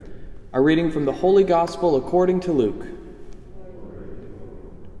A reading from the Holy Gospel according to Luke.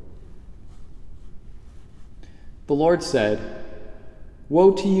 The Lord said,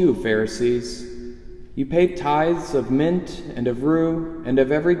 "Woe to you, Pharisees! You pay tithes of mint and of rue and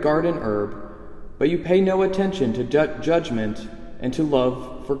of every garden herb, but you pay no attention to judgment and to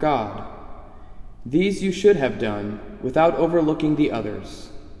love for God. These you should have done without overlooking the others.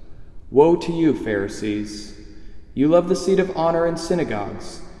 Woe to you, Pharisees! You love the seat of honor in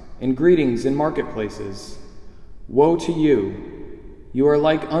synagogues and greetings in marketplaces. Woe to you! You are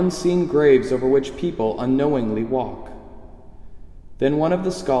like unseen graves over which people unknowingly walk." Then one of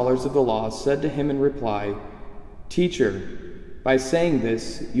the scholars of the law said to him in reply, "Teacher, by saying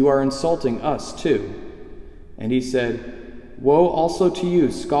this, you are insulting us too." And he said, "Woe also to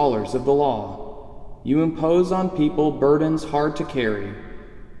you, scholars of the law! You impose on people burdens hard to carry,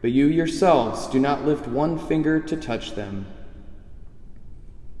 but you yourselves do not lift one finger to touch them."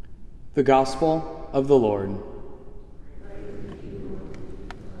 The Gospel of the Lord.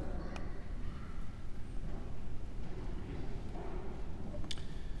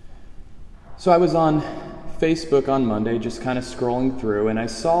 So I was on Facebook on Monday, just kind of scrolling through, and I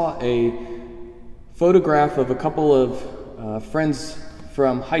saw a photograph of a couple of friends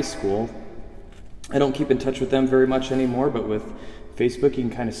from high school. I don't keep in touch with them very much anymore, but with Facebook you can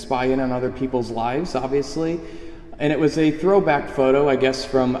kind of spy in on other people's lives, obviously. And it was a throwback photo, I guess,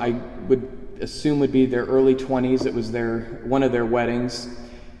 from, I would assume would be their early 20s. It was one of their weddings.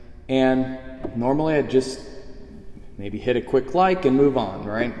 And normally I'd just maybe hit a quick like and move on,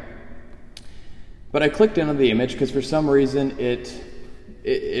 right? But I clicked into the image because for some reason it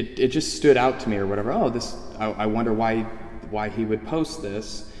just stood out to me or whatever. Oh, this, I wonder why he would post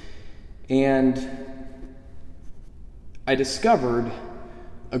this. And I discovered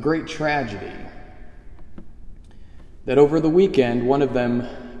a great tragedy. That over the weekend, one of them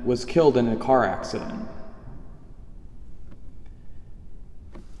was killed in a car accident.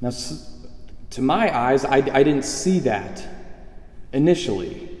 Now, to my eyes, I didn't see that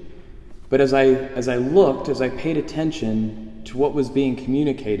initially. But as I looked, as I paid attention to what was being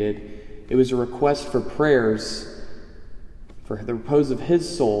communicated, it was a request for prayers for the repose of his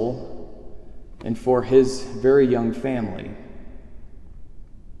soul and for his very young family.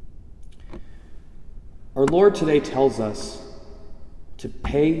 Our Lord today tells us to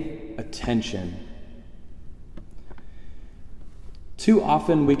pay attention. Too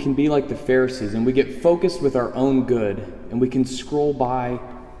often we can be like the Pharisees and we get focused with our own good and we can scroll by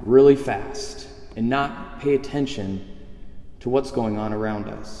really fast and not pay attention to what's going on around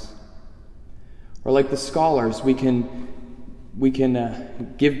us. Or like the scholars, we can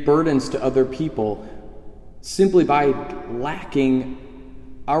give burdens to other people simply by lacking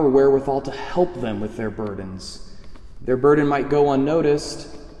our wherewithal to help them with their burdens. Their burden might go unnoticed,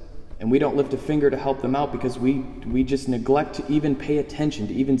 and we don't lift a finger to help them out because we just neglect to even pay attention,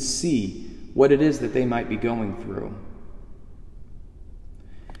 to even see what it is that they might be going through.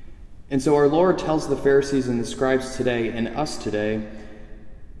 And so our Lord tells the Pharisees and the scribes today, and us today,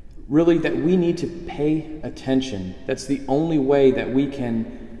 really that we need to pay attention. That's the only way that we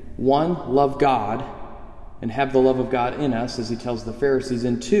can, one, love God and have the love of God in us, as he tells the Pharisees,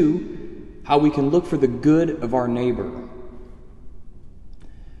 and two, how we can look for the good of our neighbor.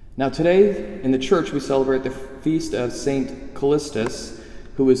 Now today in the church we celebrate the feast of Saint Callistus,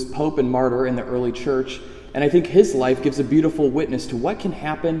 who was Pope and martyr in the early church, and I think his life gives a beautiful witness to what can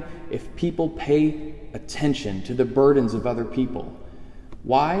happen if people pay attention to the burdens of other people.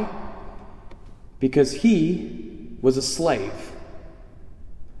 Why? Because he was a slave.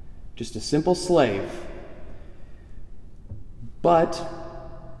 Just a simple slave. But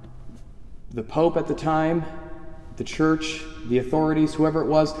the Pope at the time, the church, the authorities, whoever it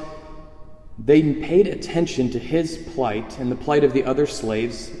was, they paid attention to his plight and the plight of the other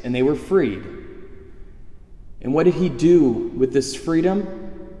slaves, and they were freed. And what did he do with this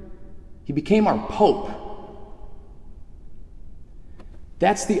freedom? He became our Pope.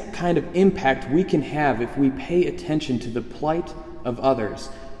 That's the kind of impact we can have if we pay attention to the plight of others.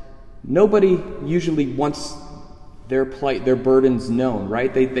 Nobody usually wants their plight, their burdens known,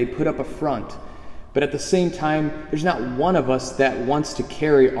 right? They put up a front. But at the same time, there's not one of us that wants to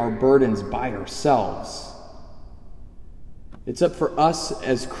carry our burdens by ourselves. It's up for us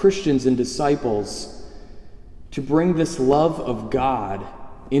as Christians and disciples to bring this love of God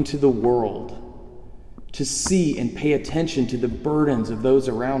into the world, to see and pay attention to the burdens of those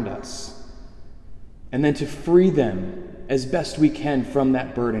around us, and then to free them as best we can from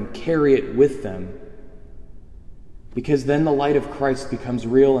that burden, carry it with them, because then the light of Christ becomes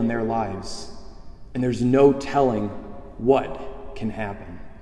real in their lives, and there's no telling what can happen.